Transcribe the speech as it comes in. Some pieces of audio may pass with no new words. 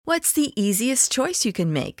What's the easiest choice you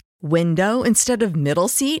can make? Window instead of middle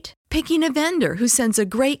seat? Picking a vendor who sends a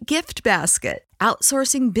great gift basket?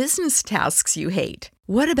 Outsourcing business tasks you hate?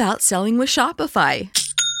 What about selling with Shopify?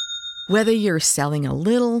 Whether you're selling a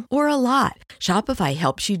little or a lot, Shopify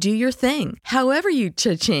helps you do your thing, however you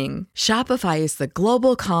cha-ching. Shopify is the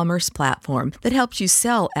global commerce platform that helps you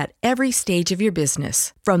sell at every stage of your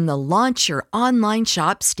business. From the launch your online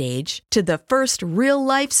shop stage to the first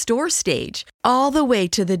real-life store stage, all the way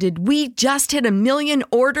to the did we just hit a million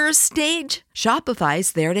orders stage.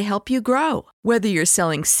 Shopify's there to help you grow. Whether you're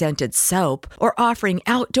selling scented soap or offering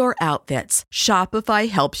outdoor outfits, Shopify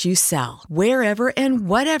helps you sell. Wherever and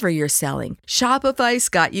whatever you're selling, Shopify's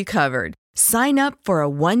got you covered. Sign up for a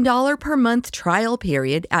 $1 per month trial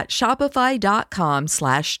period at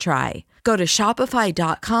shopify.com/try. Go to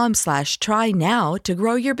shopify.com/try now to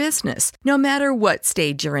grow your business, no matter what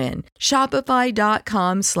stage you're in.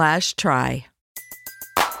 Shopify.com/try.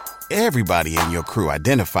 Everybody in your crew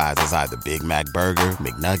identifies as either Big Mac Burger,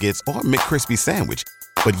 McNuggets, or McCrispy Sandwich.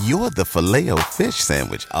 But you're the Filet-O-Fish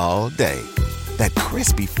Sandwich all day. That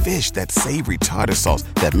crispy fish, that savory tartar sauce,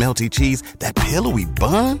 that melty cheese, that pillowy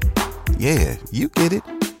bun. Yeah, you get it.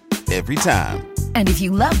 Every time. And if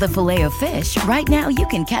you love the Filet-O-Fish, right now you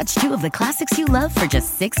can catch two of the classics you love for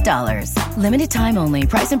just $6. Limited time only.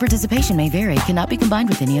 Price and participation may vary. Cannot be combined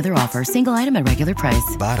with any other offer. Single item at regular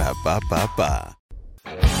price. Ba-da-ba-ba-ba.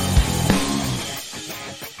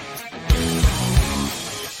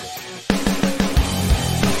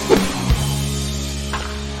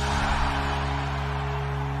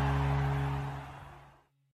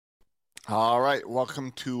 All right,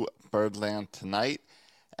 welcome to Birdland tonight.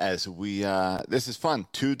 As we, this is fun.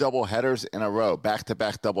 2 double headers in a row,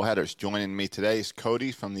 back-to-back double headers. Joining me today is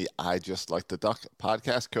Cody from the I Just Like the Duck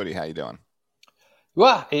podcast. Cody, how you doing?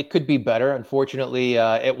 Well, it could be better. Unfortunately,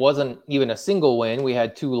 it wasn't even a single win. We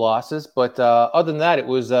had 2 losses, but other than that, it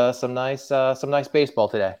was some nice baseball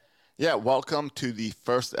today. Yeah, welcome to the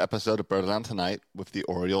first episode of Birdland tonight with the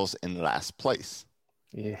Orioles in last place.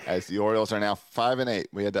 Yeah. As the Orioles are now 5-8.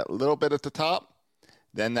 We had that little bit at the top,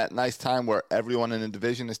 then that nice time where everyone in the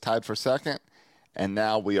division is tied for second, and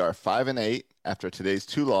now we are 5-8 after today's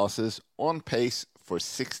 2 losses, on pace for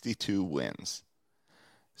 62 wins.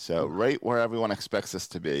 So right where everyone expects us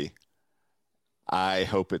to be. I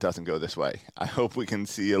hope it doesn't go this way. I hope we can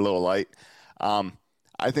see a little light. I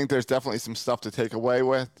think there's definitely some stuff to take away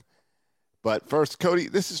with. But first, Cody,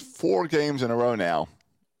 this is 4 games in a row now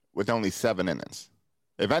with only 7 innings.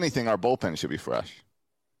 If anything, our bullpen should be fresh.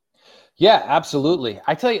 Yeah, absolutely.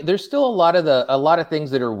 I tell you, there's still a lot of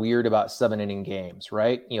things that are weird about 7-inning games,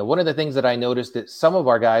 right? You know, one of the things that I noticed that some of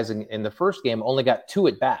our guys in the first game only got 2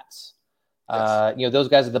 at bats. Yes. Those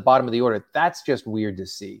guys at the bottom of the order. That's just weird to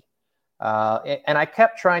see. And I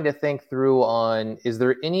kept trying to think through on, is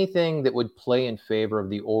there anything that would play in favor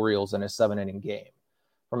of the Orioles in a 7-inning game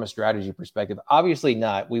from a strategy perspective? Obviously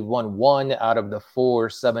not. We've won 1 out of the 4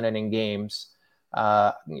 7-inning games.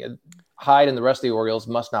 Hyde and the rest of the Orioles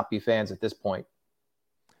must not be fans at this point.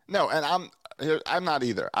 No, and I'm not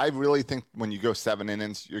either. I really think when you go 7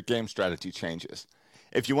 innings, your game strategy changes.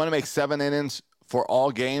 If you want to make 7 innings for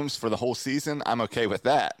all games for the whole season, I'm okay with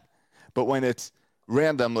that. But when it's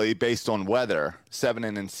randomly based on weather, 7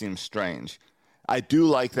 innings seems strange. I do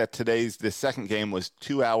like that the second game was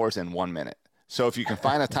 2 hours and 1 minute. So if you can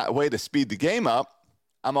find a way to speed the game up,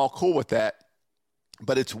 I'm all cool with that.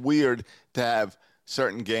 But it's weird to have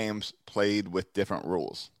certain games played with different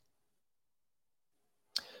rules.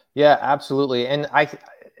 Yeah, absolutely. And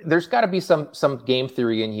there's got to be some game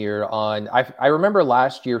theory in here on, I remember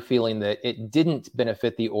last year feeling that it didn't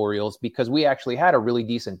benefit the Orioles because we actually had a really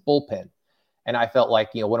decent bullpen. And I felt like,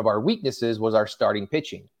 one of our weaknesses was our starting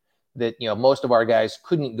pitching, that, most of our guys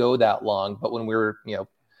couldn't go that long. But when we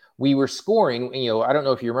were scoring, I don't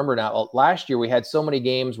know if you remember now, last year we had so many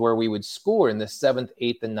games where we would score in the 7th,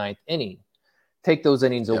 8th, and 9th inning, take those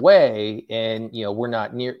innings away, and, we're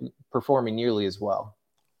not performing nearly as well.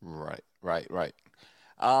 Right.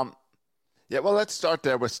 Well, let's start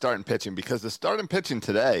there with starting pitching, because the starting pitching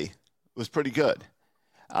today was pretty good.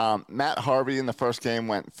 Matt Harvey in the first game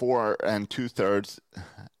went 4 2/3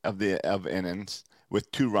 of innings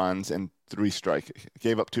with 2 runs and 3 strikes.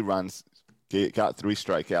 Gave up 2 runs, got 3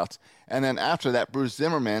 strikeouts. And then after that, Bruce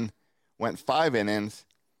Zimmerman went 5 innings,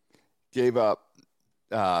 gave up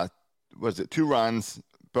 2 runs,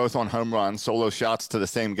 both on home runs, solo shots to the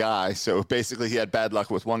same guy. So basically he had bad luck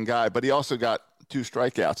with one guy, but he also got 2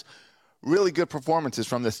 strikeouts. Really good performances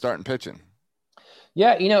from this starting pitching.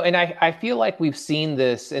 Yeah, and I feel like we've seen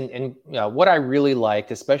this, and what I really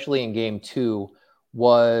liked, especially in game 2,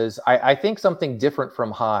 was, I think, something different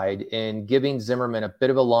from Hyde in giving Zimmerman a bit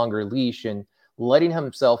of a longer leash and letting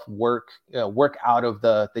himself work out of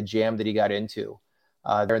the jam that he got into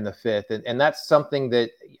there in the fifth. And that's something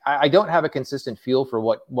that I don't have a consistent feel for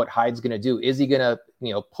what Hyde's going to do. Is he going to,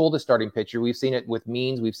 pull the starting pitcher? We've seen it with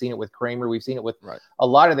Means. We've seen it with Kramer. We've seen it with a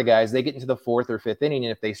lot of the guys. They get into the fourth or fifth inning,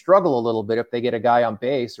 and if they struggle a little bit, if they get a guy on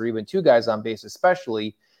base or even two guys on base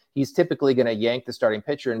especially, he's typically going to yank the starting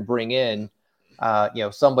pitcher and bring in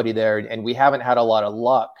somebody there. And we haven't had a lot of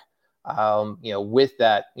luck, with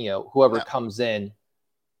that, whoever comes in.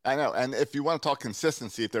 I know. And if you want to talk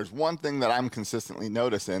consistency, if there's one thing that I'm consistently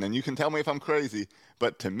noticing, and you can tell me if I'm crazy,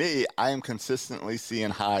 but to me, I am consistently seeing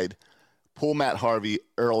Hyde pull Matt Harvey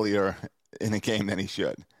earlier in a game than he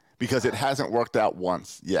should, because it hasn't worked out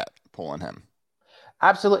once yet, pulling him.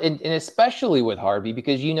 Absolutely. And especially with Harvey,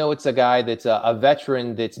 because it's a guy that's a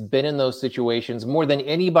veteran that's been in those situations more than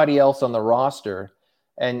anybody else on the roster,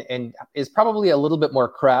 and is probably a little bit more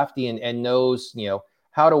crafty and knows,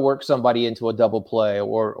 how to work somebody into a double play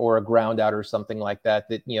or a ground out or something like that,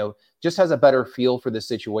 just has a better feel for the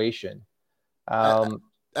situation.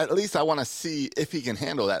 At least I want to see if he can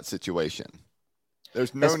handle that situation.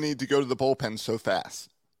 There's no need to go to the bullpen so fast.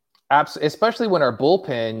 Especially when our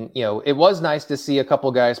bullpen, it was nice to see a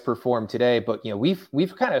couple guys perform today, but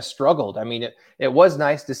we've kind of struggled. I mean, it was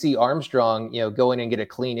nice to see Armstrong, go in and get a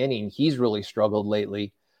clean inning. He's really struggled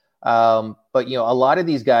lately. But a lot of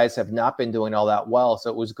these guys have not been doing all that well. So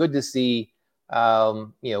it was good to see, at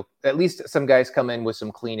least some guys come in with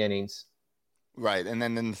some clean innings. Right. And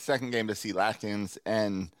then in the second game to see Latkins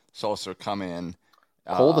and Sulser come in.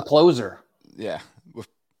 Cole the closer. Yeah. With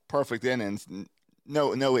perfect innings.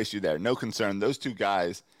 No issue there. No concern. Those two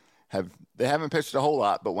guys haven't pitched a whole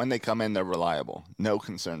lot, but when they come in, they're reliable. No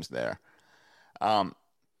concerns there.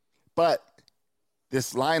 But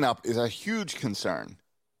this lineup is a huge concern,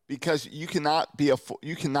 because you cannot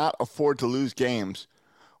afford to lose games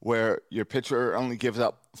where your pitcher only gives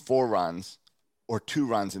up 4 runs or 2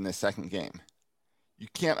 runs in this second game. You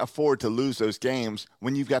can't afford to lose those games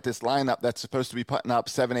when you've got this lineup that's supposed to be putting up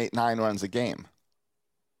 7, 8, 9 runs a game.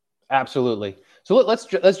 Absolutely. So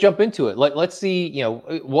let's jump into it. Let's see.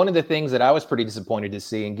 One of the things that I was pretty disappointed to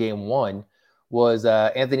see in Game 1 was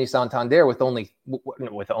Anthony Santander with 3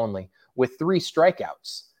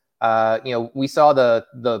 strikeouts. We saw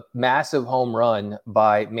the massive home run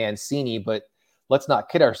by Mancini, but let's not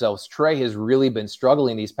kid ourselves. Trey has really been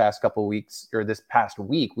struggling these past couple weeks, or this past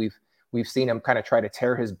week. We've seen him kind of try to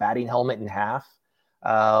tear his batting helmet in half.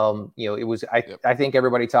 It was, I think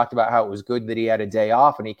everybody talked about how it was good that he had a day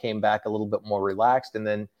off and he came back a little bit more relaxed. And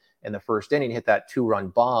then in the first inning, hit that 2-run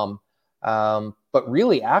bomb. But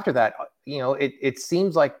really after that, it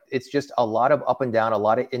seems like it's just a lot of up and down, a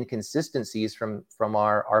lot of inconsistencies from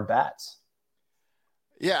our bats.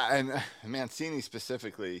 Yeah. And Mancini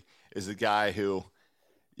specifically is a guy who,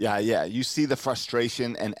 you see the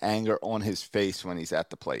frustration and anger on his face when he's at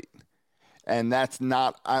the plate. And that's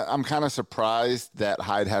not – I'm kind of surprised that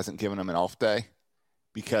Hyde hasn't given him an off day,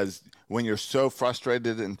 because when you're so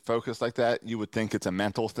frustrated and focused like that, you would think it's a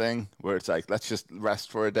mental thing where it's like, let's just rest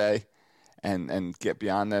for a day and get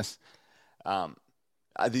beyond this.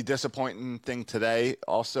 The disappointing thing today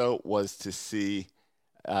also was to see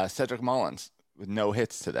Cedric Mullins with no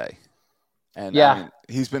hits today. And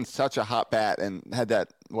he's been such a hot bat and had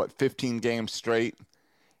that, 15 games straight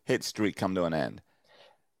hit streak come to an end.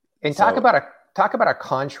 And talk about a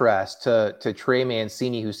contrast to Trey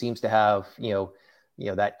Mancini, who seems to have,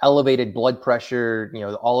 that elevated blood pressure,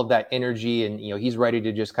 all of that energy, and, he's ready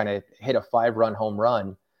to just kind of hit a 5-run home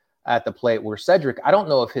run at the plate, where Cedric, I don't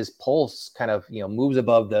know if his pulse kind of, moves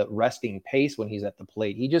above the resting pace when he's at the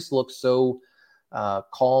plate. He just looks so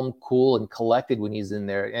calm, cool, and collected when he's in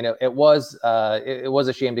there. And it was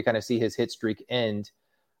a shame to kind of see his hit streak end.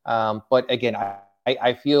 But again,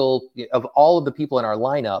 I feel of all of the people in our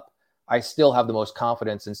lineup, I still have the most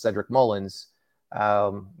confidence in Cedric Mullins,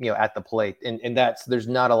 at the plate. And there's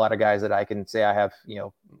not a lot of guys that I can say I have,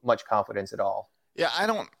 much confidence at all. Yeah,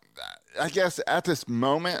 I guess at this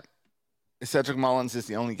moment, Cedric Mullins is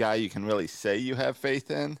the only guy you can really say you have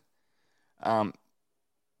faith in.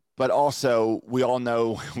 But also, we all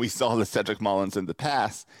know, we saw the Cedric Mullins in the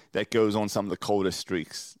past that goes on some of the coldest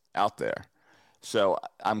streaks out there. So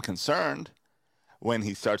I'm concerned when he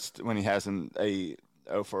has a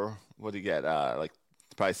for what do you get? Like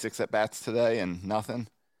probably 6 at bats today and nothing.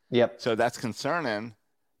 Yep. So that's concerning,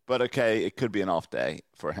 but okay, it could be an off day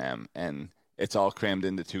for him, and it's all crammed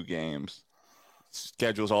into 2 games.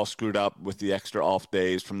 Schedule's all screwed up with the extra off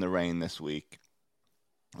days from the rain this week.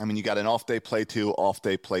 I mean, you got an off day, play 2, off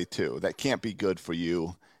day, play 2. That can't be good for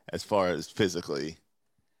you as far as physically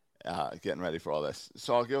getting ready for all this.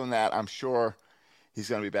 So I'll give him that. I'm sure he's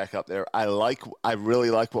going to be back up there. I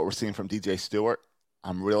really like what we're seeing from DJ Stewart.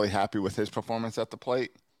 I'm really happy with his performance at the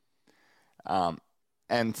plate.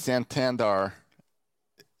 And Santander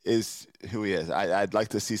is who he is. I'd like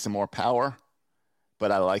to see some more power,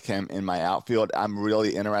 but I like him in my outfield. I'm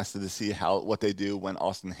really interested to see what they do when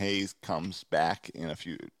Austin Hayes comes back in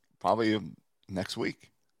probably next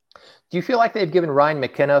week. Do you feel like they've given Ryan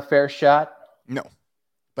McKenna a fair shot? No,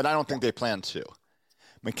 but I don't think they plan to.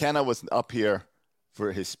 McKenna was up here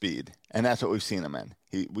for his speed, and that's what we've seen him in.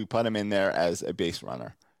 We put him in there as a base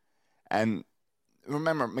runner. And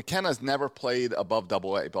remember, McKenna's never played above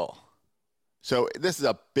Double-A ball. So this is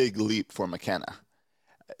a big leap for McKenna.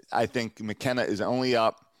 I think McKenna is only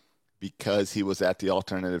up because he was at the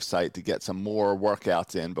alternative site to get some more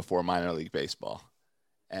workouts in before minor league baseball.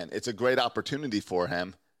 And it's a great opportunity for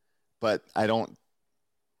him, but I don't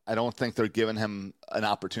think they're giving him an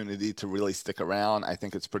opportunity to really stick around. I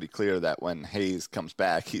think it's pretty clear that when Hayes comes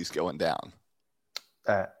back, he's going down.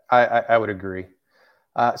 I would agree.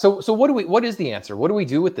 So what is the answer? What do we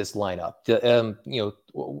do with this lineup?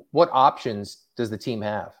 What options does the team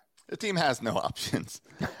have? The team has no options.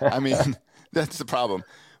 I mean, that's the problem.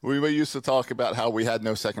 We were used to talk about how we had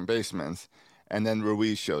no second basemen, and then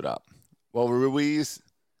Ruiz showed up. Well, Ruiz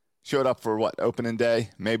showed up for what, opening day,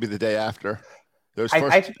 maybe the day after.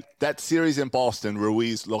 That series in Boston,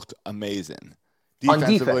 Ruiz looked amazing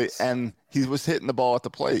defensively, and he was hitting the ball at the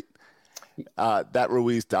plate. That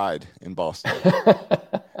Ruiz died in Boston.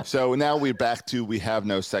 So now we have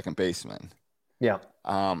no second baseman. Yeah.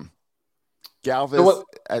 Galvis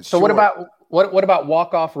what about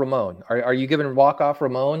walk-off Ramon? Are you giving walk-off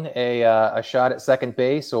Ramon a shot at second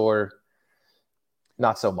base, or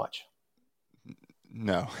not so much?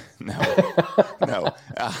 No. Never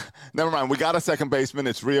mind. We got a second baseman.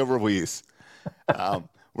 It's Rio Ruiz.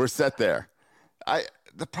 We're set there.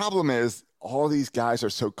 The problem is all these guys are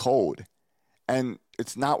so cold, and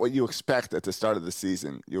it's not what you expect at the start of the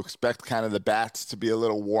season. You expect kind of the bats to be a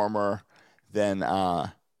little warmer than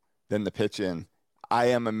the pitching. I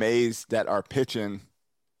am amazed that our pitching,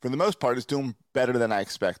 for the most part, is doing better than I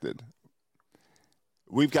expected.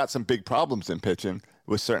 We've got some big problems in pitching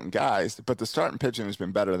with certain guys, but the starting pitching has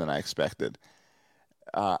been better than I expected.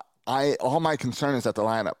 All my concern is at the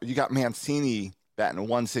lineup. You got Mancini batting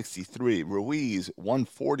 163, Ruiz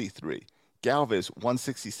 143, Galvis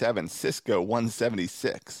 167, Cisco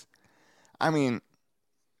 176. I mean,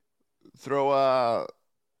 throw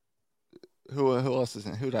who else is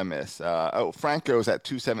in? Who'd I miss? Franco's at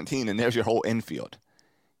 217, and there's your whole infield.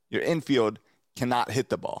 Your infield cannot hit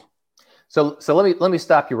the ball. So let me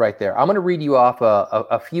stop you right there. I'm going to read you off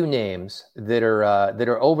a few names that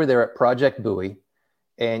are over there at Project Bowie,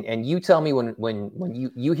 and you tell me when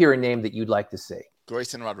you hear a name that you'd like to see.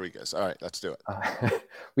 Grayson Rodriguez. All right, let's do it.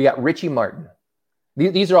 We got Richie Martin.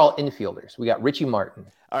 These are all infielders. We got Richie Martin.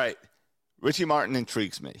 All right, Richie Martin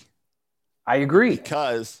intrigues me. I agree,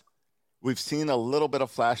 because we've seen a little bit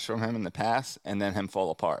of flash from him in the past, and then him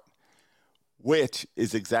fall apart, which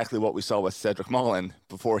is exactly what we saw with Cedric Mullin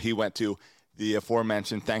before he went to the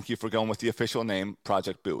aforementioned, thank you for going with the official name,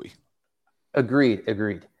 Project Bowie. Agreed.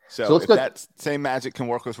 So if that same magic can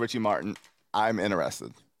work with Richie Martin, I'm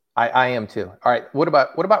interested. I am too. All right. What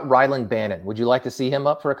about Ryland Bannon? Would you like to see him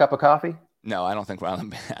up for a cup of coffee? No, I don't think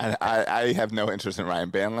Ryland Bannon. I have no interest in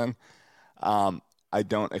Ryan Bannon. I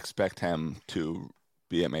don't expect him to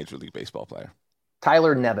be a Major League Baseball player.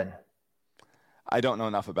 Tyler Nevin. I don't know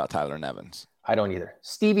enough about Tyler Nevins. I don't either.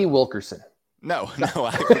 Stevie Wilkerson. No,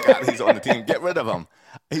 I forgot he's on the team. Get rid of him.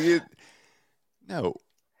 You don't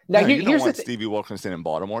want Stevie Wilkerson in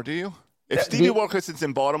Baltimore, do you? If Stevie Wilkerson's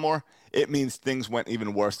in Baltimore, it means things went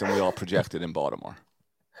even worse than we all projected in Baltimore.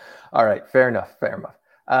 All right, fair enough.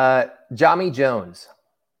 Jahmai Jones.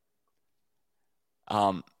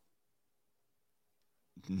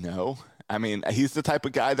 No. I mean, he's the type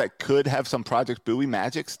of guy that could have some Project Bowie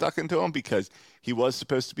magic stuck into him because he was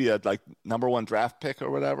supposed to be a number one draft pick or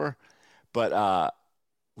whatever. But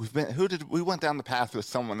we went down the path with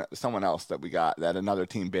someone else that we got that another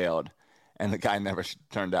team bailed, and the guy never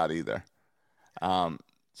turned out either.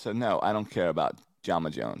 So no, I don't care about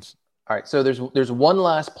Jahmai Jones. All right, so there's one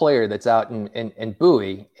last player that's out in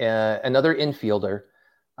Bowie, another infielder.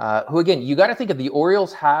 Who, again, you got to think if the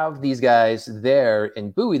Orioles have these guys there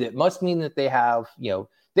in Bowie, that must mean that they have,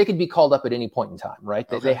 they could be called up at any point in time,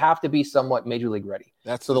 right? Okay. They have to be somewhat Major League ready.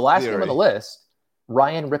 So the last name on the list,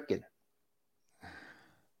 Ryan Ripken.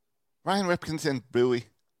 Ryan Ripken's in Bowie.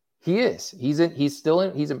 He is. He's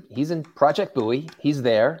in Project Bowie. He's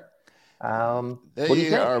there. What do you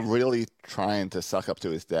think? are really trying to suck up to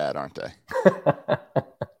his dad, aren't they?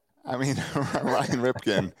 I mean, Ryan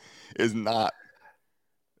Ripken is not.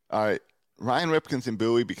 All right, Ryan Ripken's in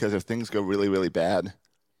Bowie because if things go really, really bad,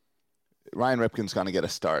 Ryan Ripken's going to get a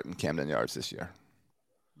start in Camden Yards this year.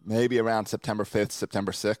 Maybe around September 5th,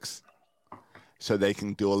 September 6th, so they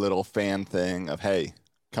can do a little fan thing of, hey,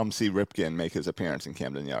 come see Ripken make his appearance in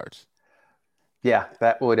Camden Yards. Yeah,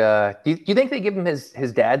 that would. Do you think they give him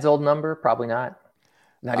his dad's old number? Probably not.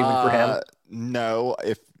 Not even for him. No,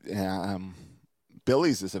 if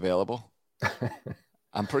Billy's is available.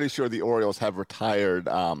 I'm pretty sure the Orioles have retired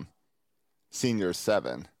Senior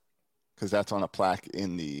 7 because that's on a plaque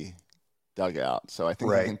in the dugout. So I think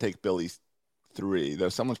they can take Billy's 3, though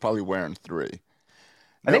someone's probably wearing 3.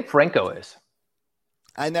 I think Franco is.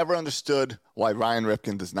 I never understood why Ryan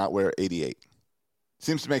Ripken does not wear 88.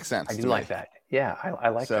 Seems to make sense. I do like that. Yeah, I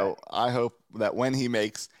like that. So I hope that when he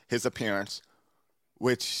makes his appearance,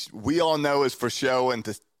 which we all know is for show and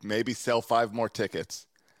to maybe sell 5 more tickets,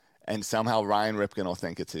 and somehow Ryan Ripken will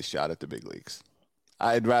think it's his shot at the big leagues.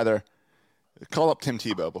 I'd rather call up Tim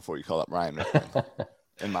Tebow before you call up Ryan Ripken.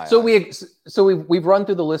 In my eyes. We've run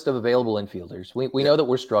through the list of available infielders. We know that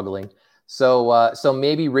we're struggling. So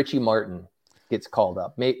maybe Richie Martin gets called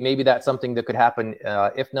up. Maybe that's something that could happen.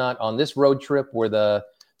 If not on this road trip where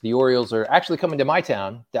the Orioles are actually coming to my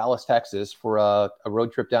town, Dallas, Texas, for a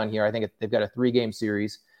road trip down here. I think they've got a 3-game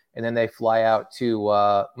series, and then they fly out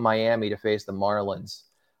to Miami to face the Marlins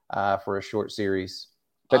for a short series.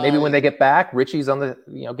 But maybe when they get back, Richie's on the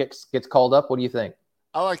gets called up. What do you think?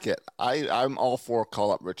 I like it. I'm all for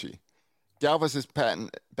call up Richie. Galvis is batting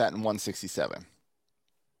 167.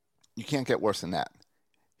 You can't get worse than that.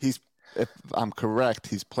 If I'm correct,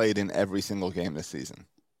 he's played in every single game this season.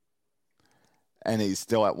 And he's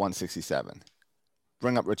still at 167.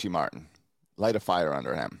 Bring up Richie Martin. Light a fire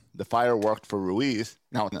under him. The fire worked for Ruiz.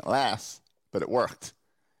 Now it didn't last, but it worked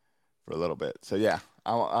for a little bit. So, yeah,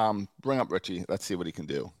 I'll bring up Richie. Let's see what he can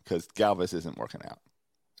do because Galvis isn't working out.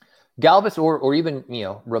 Galvis or even,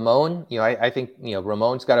 Ramon. I think,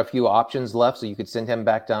 Ramon's got a few options left, so you could send him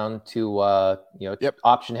back down to,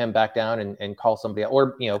 option him back down and call somebody else.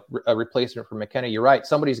 Or, a replacement for McKenna. You're right.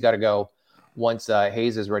 Somebody's got to go once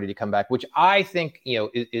Hayes is ready to come back, which I think,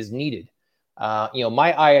 is needed.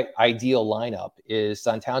 My ideal lineup is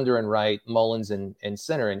Santander in right, Mullins in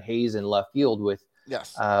center, and Hayes in left field with,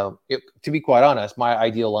 yes. To be quite honest, my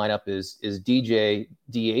ideal lineup is DJ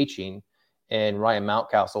DHing and Ryan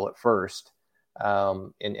Mountcastle at first,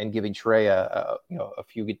 and giving Trey a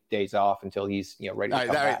few days off until he's ready to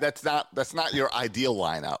come back. That's not your ideal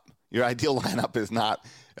lineup. Your ideal lineup is not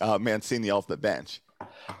Mancini off the bench.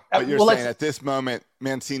 But you're saying at this moment,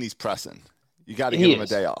 Mancini's pressing. You got to give him a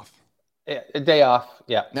day off. A day off,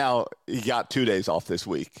 yeah. Now, he got 2 days off this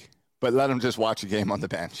week, but let him just watch a game on the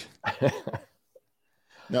bench.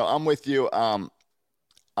 No, I'm with you.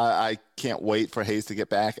 I can't wait for Hayes to get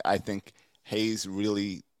back. I think Hayes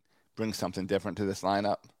really brings something different to this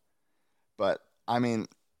lineup. But, I mean,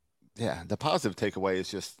 yeah, the positive takeaway is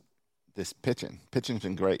just this pitching. Pitching's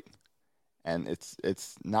been great. And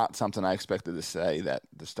it's not something I expected to say that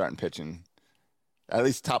the starting pitching, at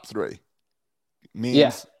least top 3,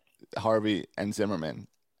 Means, Harvey, and Zimmerman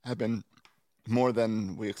have been more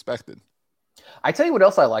than we expected. I tell you what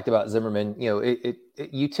else I liked about Zimmerman.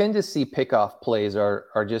 You tend to see pickoff plays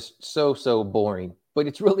are just so boring, but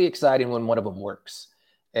it's really exciting when one of them works.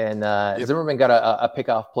 And Zimmerman got a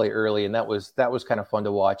pickoff play early, and that was kind of fun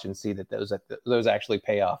to watch and see that those actually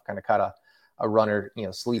pay off. Kind of caught a runner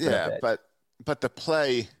sleeping a bit. But the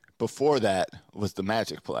play before that was the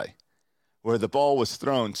magic play, where the ball was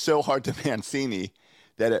thrown so hard to Mancini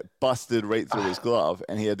that it busted right through his glove,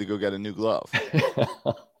 and he had to go get a new glove.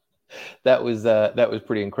 That was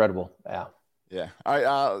pretty incredible. Yeah. Yeah. All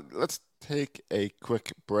right. Let's take a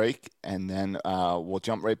quick break, and then we'll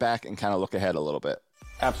jump right back and kind of look ahead a little bit.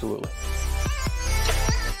 Absolutely.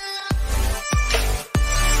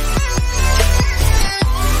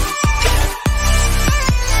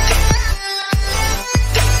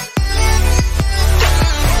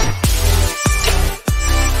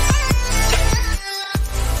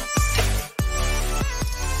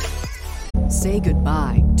 Say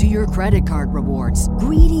goodbye to your credit card rewards.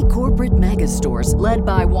 Greedy corporate mega stores, led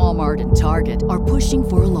by Walmart and Target, are pushing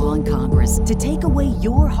for a law in Congress to take away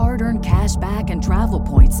your hard-earned cash back and travel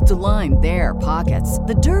points to line their pockets.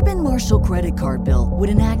 The Durbin-Marshall credit card bill would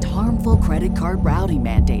enact harmful credit card routing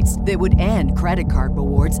mandates that would end credit card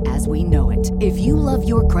rewards as we know it. If you love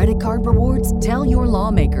your credit card rewards, tell your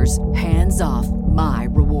lawmakers, hands off my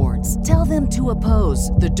rewards. Tell them to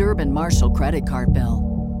oppose the Durbin-Marshall credit card bill.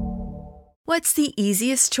 What's the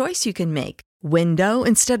easiest choice you can make? Window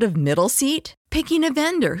instead of middle seat? Picking a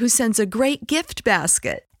vendor who sends a great gift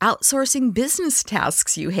basket? Outsourcing business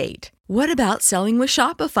tasks you hate? What about selling with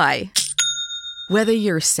Shopify? Whether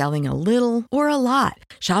you're selling a little or a lot,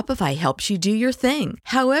 Shopify helps you do your thing,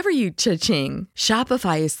 however you cha-ching.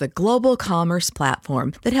 Shopify is the global commerce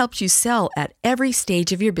platform that helps you sell at every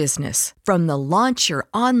stage of your business. From the launch your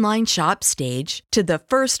online shop stage to the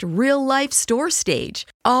first real-life store stage,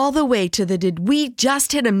 all the way to the did we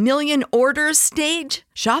just hit a million orders stage.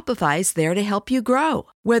 Shopify's there to help you grow.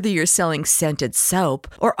 Whether you're selling scented soap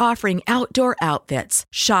or offering outdoor outfits,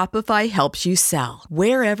 Shopify helps you sell.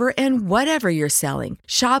 Wherever and whatever you're selling,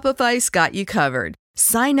 Shopify's got you covered.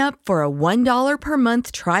 Sign up for a $1 per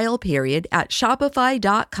month trial period at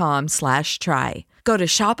shopify.com/try. Go to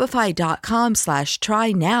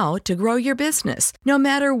shopify.com/try now to grow your business, no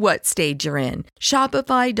matter what stage you're in.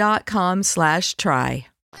 Shopify.com/try.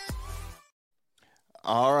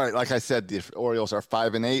 All right, like I said, the Orioles are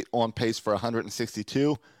 5-8 on pace for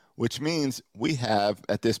 162, which means we have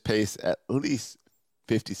at this pace at least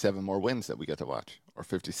 57 more wins that we get to watch, or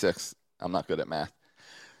 56. I'm not good at math.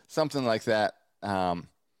 Something like that.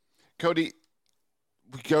 Cody,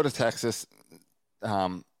 we go to Texas.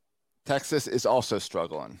 Texas is also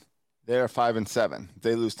struggling. They're 5-7. If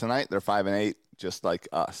they lose tonight, they're 5-8, just like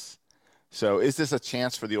us. So is this a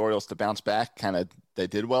chance for the Orioles to bounce back? Kind of, they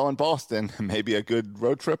did well in Boston. Maybe a good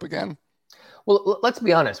road trip again? Well, let's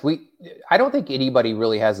be honest. I don't think anybody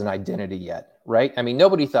really has an identity yet, right? I mean,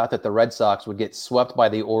 nobody thought that the Red Sox would get swept by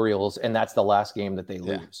the Orioles, and that's the last game that they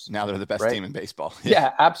lose. Now they're the best team in baseball.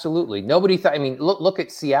 Yeah, absolutely. Nobody thought. I mean, look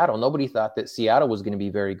at Seattle. Nobody thought that Seattle was going to be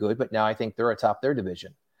very good, but now I think they're atop their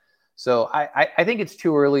division. So I think it's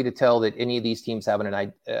too early to tell that any of these teams have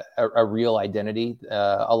a real identity.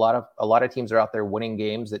 A lot of teams are out there winning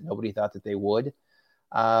games that nobody thought that they would.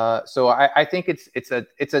 So I think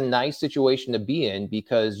it's a nice situation to be in,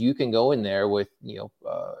 because you can go in there with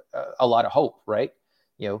a lot of hope, right?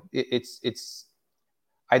 It's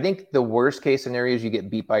I think the worst case scenario is you get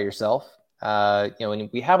beat by yourself. And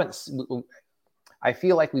we haven't. I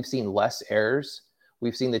feel like we've seen less errors.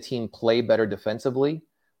 We've seen the team play better defensively.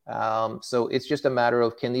 So it's just a matter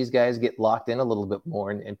of, can these guys get locked in a little bit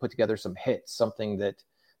more and put together some hits, something that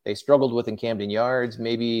they struggled with in Camden Yards,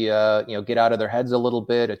 maybe, get out of their heads a little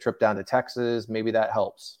bit, a trip down to Texas, maybe that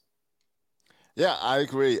helps. Yeah, I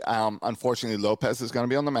agree. Unfortunately, Lopez is going to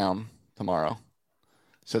be on the mound tomorrow.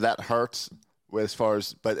 So that hurts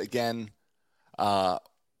but again,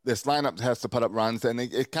 this lineup has to put up runs, and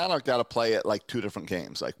it kind of got to play it like two different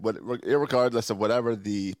games. Like, regardless of whatever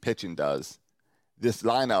the pitching does, this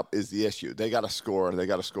lineup is the issue. They got to score. They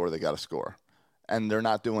got to score. They got to score. And they're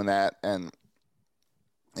not doing that. And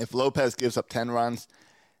if Lopez gives up 10 runs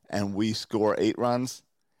and we score 8 runs,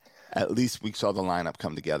 at least we saw the lineup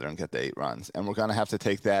come together and get the 8 runs. And we're going to have to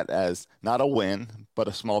take that as not a win, but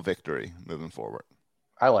a small victory moving forward.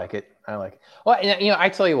 I like it. Well, I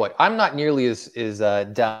tell you what, I'm not nearly as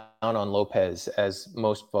down on Lopez as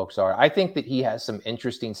most folks are. I think that he has some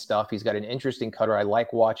interesting stuff. He's got an interesting cutter. I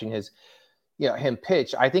like watching him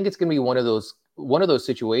pitch. I think it's going to be one of those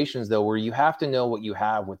situations, though, where you have to know what you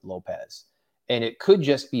have with Lopez, and it could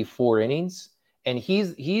just be 4 innings. And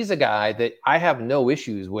he's a guy that I have no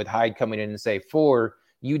issues with Hyde coming in and say, 4,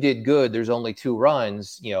 you did good. There's only 2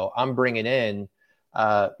 runs. I'm bringing in,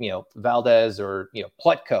 Valdez or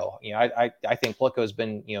Plutko. I think Plutko has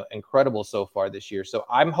been incredible so far this year. So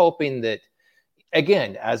I'm hoping that,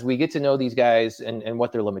 again, as we get to know these guys and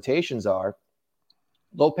what their limitations are,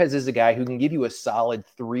 Lopez is a guy who can give you a solid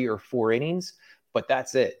 3 or 4 innings, but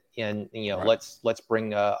that's it. And, right. let's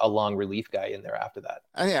bring a long relief guy in there after that.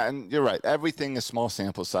 Yeah, and you're right. Everything is small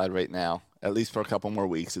sample side right now, at least for a couple more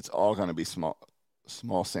weeks. It's all going to be small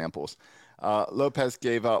samples. Lopez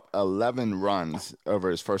gave up 11 runs over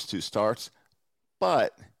his first 2 starts,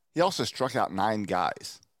 but he also struck out 9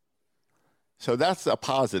 guys. So that's a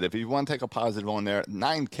positive. If you want to take a positive on there,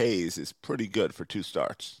 9 Ks is pretty good for 2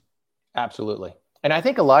 starts. Absolutely. And I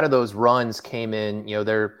think a lot of those runs came in,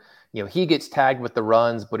 he gets tagged with the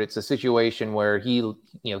runs, but it's a situation where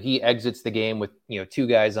he exits the game with, 2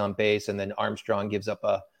 guys on base, and then Armstrong gives up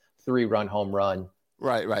a 3-run home run.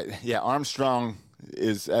 Right. Yeah. Armstrong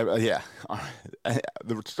is, the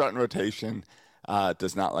starting rotation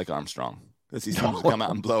does not like Armstrong, because he's going to come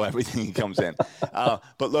out and blow everything he comes in.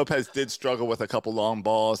 But Lopez did struggle with a couple long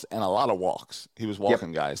balls and a lot of walks. He was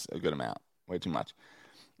walking guys a good amount, way too much.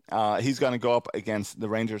 He's going to go up against the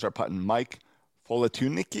Rangers are putting Mike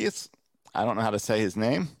Foltunikis. I don't know how to say his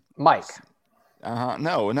name. Mike.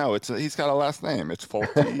 No. He's got a last name. It's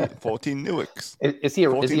Foltunikis. Is he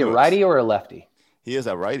a righty or a lefty? He is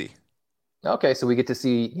a righty. Okay, so we get to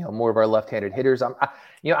see more of our left-handed hitters. I'm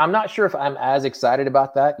not sure if I'm as excited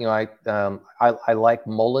about that. I like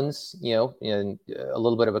Mullins, and a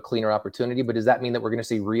little bit of a cleaner opportunity. But does that mean that we're going to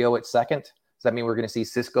see Rio at second? Does that mean we're going to see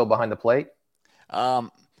Cisco behind the plate? I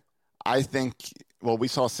think. Well, we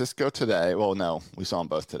saw Cisco today. Well, no, we saw them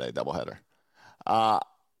both today, doubleheader.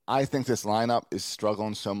 I think this lineup is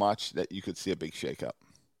struggling so much that you could see a big shakeup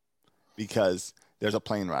because there's a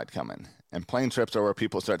plane ride coming. And plane trips are where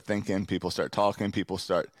people start thinking, people start talking, people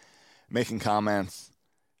start making comments.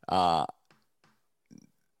 You're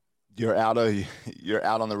out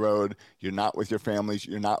on the road. You're not with your families.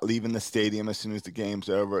 You're not leaving the stadium as soon as the game's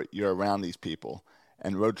over. You're around these people.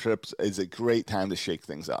 And road trips is a great time to shake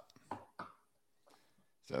things up.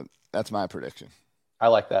 So that's my prediction. I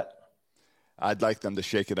like that. I'd like them to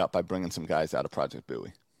shake it up by bringing some guys out of Project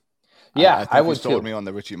Bowie. Yeah, I would you sold too. me on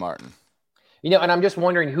the Richie Martin. And I'm just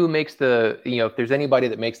wondering who makes if there's anybody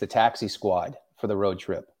that makes the taxi squad for the road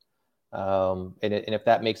trip. And if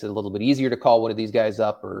that makes it a little bit easier to call one of these guys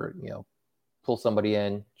up or, pull somebody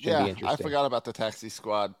in, should be interesting. I forgot about the taxi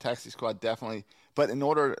squad. Taxi squad definitely. But in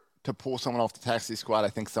order to pull someone off the taxi squad, I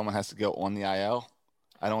think someone has to go on the IL.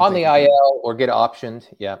 On the IL or get optioned.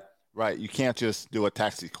 Yeah. Right. You can't just do a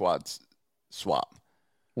taxi squad swap.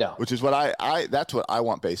 No. Which is what that's what I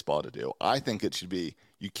want baseball to do. I think it should be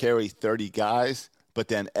you carry 30 guys, but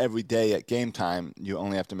then every day at game time, you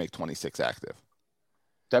only have to make 26 active.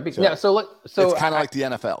 That'd be, so it's kind of like the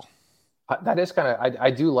NFL. That is kind of,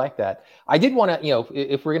 I do like that. I did want to,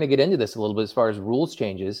 if we're going to get into this a little bit as far as rules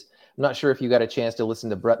changes, I'm not sure if you got a chance to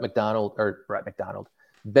listen to Ben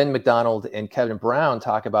McDonald and Kevin Brown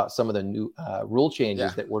talk about some of the new rule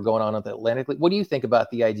changes that were going on at the Atlantic League. What do you think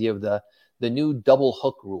about the idea of the new double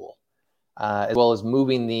hook rule, as well as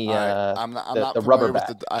moving the rubber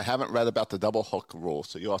bat? I haven't read about the double hook rule,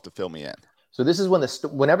 so you'll have to fill me in. So this is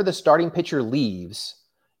whenever the starting pitcher leaves,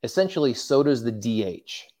 essentially so does the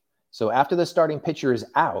DH. So after the starting pitcher is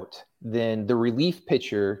out, then the relief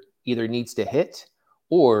pitcher either needs to hit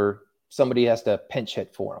or somebody has to pinch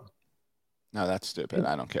hit for him. No, that's stupid.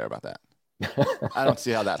 I don't care about that. I don't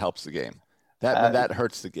see how that helps the game. That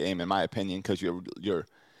hurts the game, in my opinion, because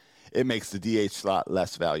it makes the DH slot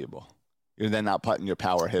less valuable. You're then not putting your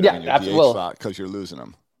power hitter in your DH slot because you're losing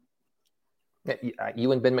them.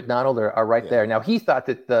 You and Ben McDonald are right there. Now, he thought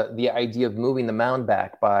that the idea of moving the mound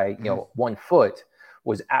back by 1 foot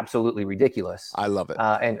was absolutely ridiculous. I love it.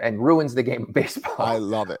 And ruins the game of baseball. I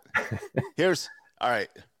love it. All right.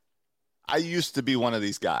 I used to be one of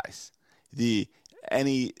these guys.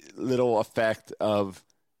 Any little effect of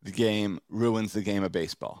the game ruins the game of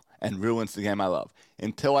baseball and ruins the game I love,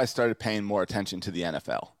 until I started paying more attention to the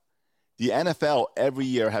NFL. The NFL every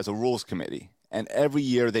year has a rules committee, and every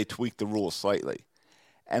year they tweak the rules slightly.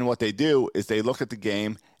 And what they do is they look at the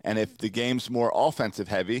game, and if the game's more offensive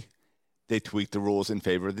heavy, they tweak the rules in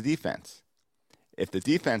favor of the defense. If the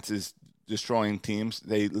defense is destroying teams,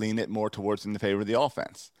 they lean it more towards in the favor of the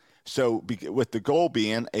offense. So with the goal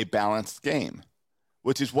being a balanced game,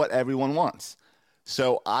 which is what everyone wants.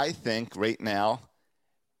 So I think right now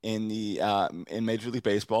in Major League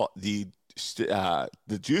Baseball, the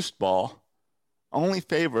juiced ball only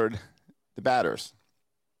favored the batters.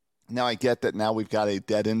 Now I get that now we've got a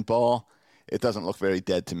dead-end ball. It doesn't look very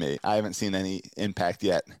dead to me. I haven't seen any impact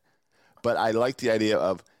yet. But I like the idea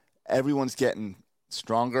of everyone's getting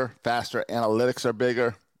stronger, faster, analytics are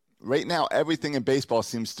bigger. Right now, everything in baseball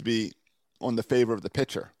seems to be on the favor of the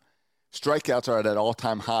pitcher. Strikeouts are at an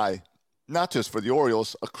all-time high, not just for the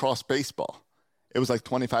Orioles, across baseball. It was like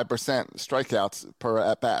 25% strikeouts per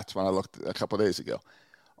at-bats when I looked a couple of days ago.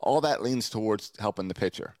 All that leans towards helping the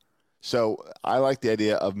pitcher. So I like the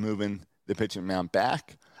idea of moving the pitching mound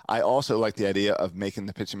back. I also like the idea of making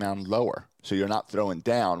the pitching mound lower, so you're not throwing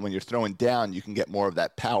down. When you're throwing down, you can get more of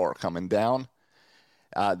that power coming down.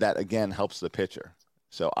 That, again, helps the pitcher.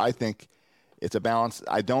 So I think it's a balance.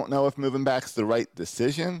 I don't know if moving back is the right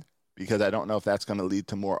decision because I don't know if that's going to lead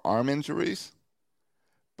to more arm injuries.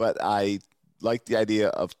 But I like the idea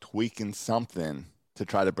of tweaking something to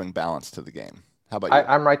try to bring balance to the game. How about you?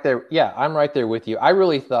 I'm right there. Yeah, I'm right there with you. I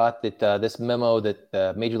really thought that this memo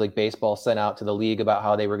that Major League Baseball sent out to the league about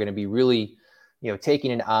how they were going to be really,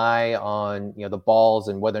 taking an eye on, the balls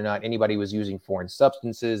and whether or not anybody was using foreign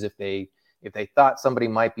substances. If they thought somebody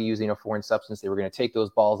might be using a foreign substance, they were going to take those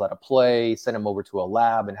balls out of play, send them over to a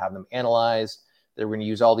lab and have them analyzed. They were going to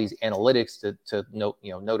use all these analytics to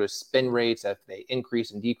notice spin rates if they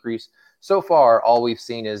increase and decrease. So far, all we've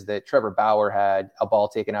seen is that Trevor Bauer had a ball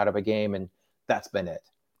taken out of a game, and that's been it.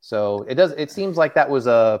 So it seems like that was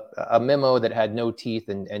a memo that had no teeth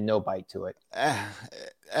and no bite to it.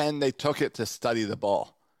 And they took it to study the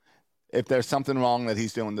ball. if there's something wrong that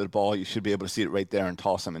he's doing to the ball, you should be able to see it right there and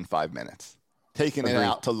toss him in 5 minutes. Taking it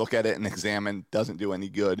out to look at it and examine doesn't do any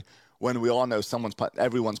good when we all know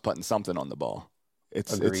everyone's putting something on the ball.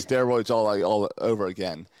 It's steroids all over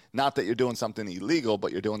again. Not that you're doing something illegal,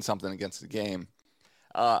 but you're doing something against the game.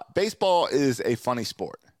 Baseball is a funny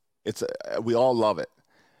sport. We all love it.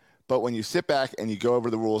 But when you sit back and you go over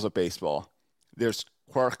the rules of baseball, there's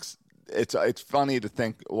quirks. It's funny to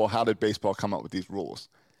think, well, how did baseball come up with these rules?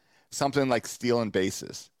 Something like stealing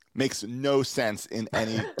bases makes no sense in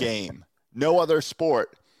any game. No other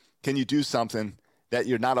sport can you do something that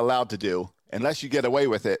you're not allowed to do unless you get away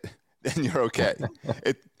with it. Then you're okay.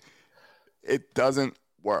 It doesn't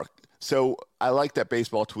work. So I like that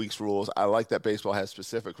baseball tweaks rules. I like that baseball has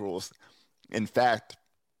specific rules. In fact,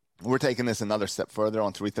 we're taking this another step further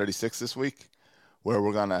on 336 this week, where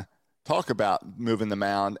we're going to talk about moving the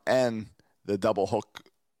mound and the double hook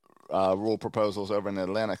rule proposals over in the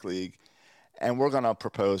Atlantic League, and we're going to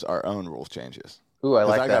propose our own rule changes. Ooh, I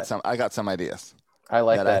like that. I got some ideas. I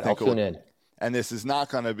like that. I'll tune in. And this is not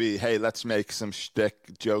going to be, hey, let's make some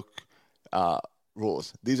shtick joke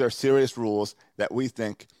rules. These are serious rules that we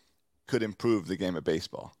think could improve the game of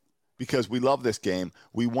baseball because we love this game.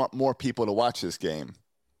 We want more people to watch this game.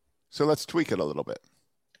 So let's tweak it a little bit.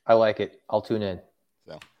 I like it. I'll tune in.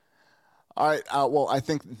 So, all right. Well, I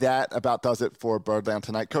think that about does it for Birdland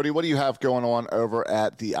tonight. Cody, what do you have going on over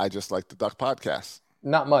at the I Just Like the Duck podcast?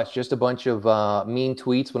 Not much. Just a bunch of mean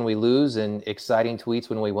tweets when we lose and exciting tweets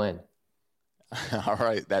when we win. All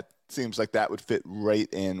right. That seems like that would fit right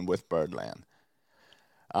in with Birdland.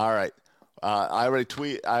 All right. I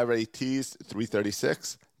already teased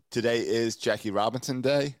 336. Today is Jackie Robinson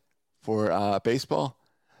Day for baseball.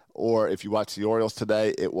 Or if you watch the Orioles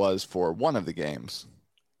today, it was for one of the games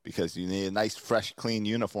because you need nice, fresh, clean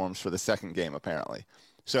uniforms for the second game, apparently.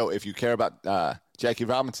 So if you care about Jackie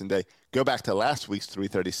Robinson Day, go back to last week's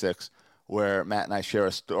 336 where Matt and I share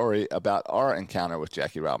a story about our encounter with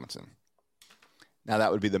Jackie Robinson. Now,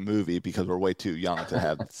 that would be the movie because we're way too young to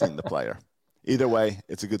have seen the player. Either way,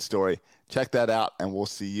 it's a good story. Check that out, and we'll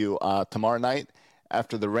see you tomorrow night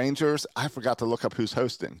after the Rangers. I forgot to look up who's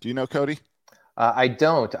hosting. Do you know, Cody? I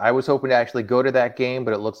don't. I was hoping to actually go to that game,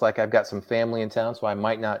 but it looks like I've got some family in town, so I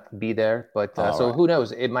might not be there. But so who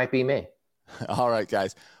knows? It might be me. All right,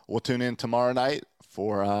 guys. We'll tune in tomorrow night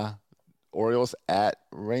for Orioles at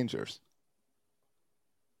Rangers.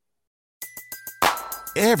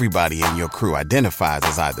 Everybody in your crew identifies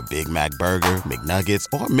as either Big Mac Burger, McNuggets,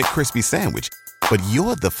 or McCrispy Sandwich. But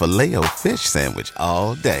you're the Filet-O-Fish Sandwich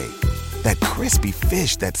all day. That crispy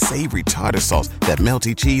fish, that savory tartar sauce, that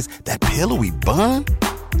melty cheese, that pillowy bun.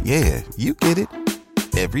 Yeah, you get it.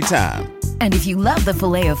 Every time. And if you love the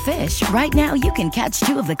Filet-O-Fish, right now you can catch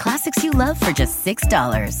two of the classics you love for just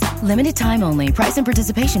 $6. Limited time only. Price and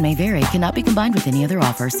participation may vary. Cannot be combined with any other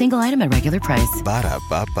offer. Single item at regular price.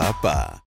 Ba-da-ba-ba-ba.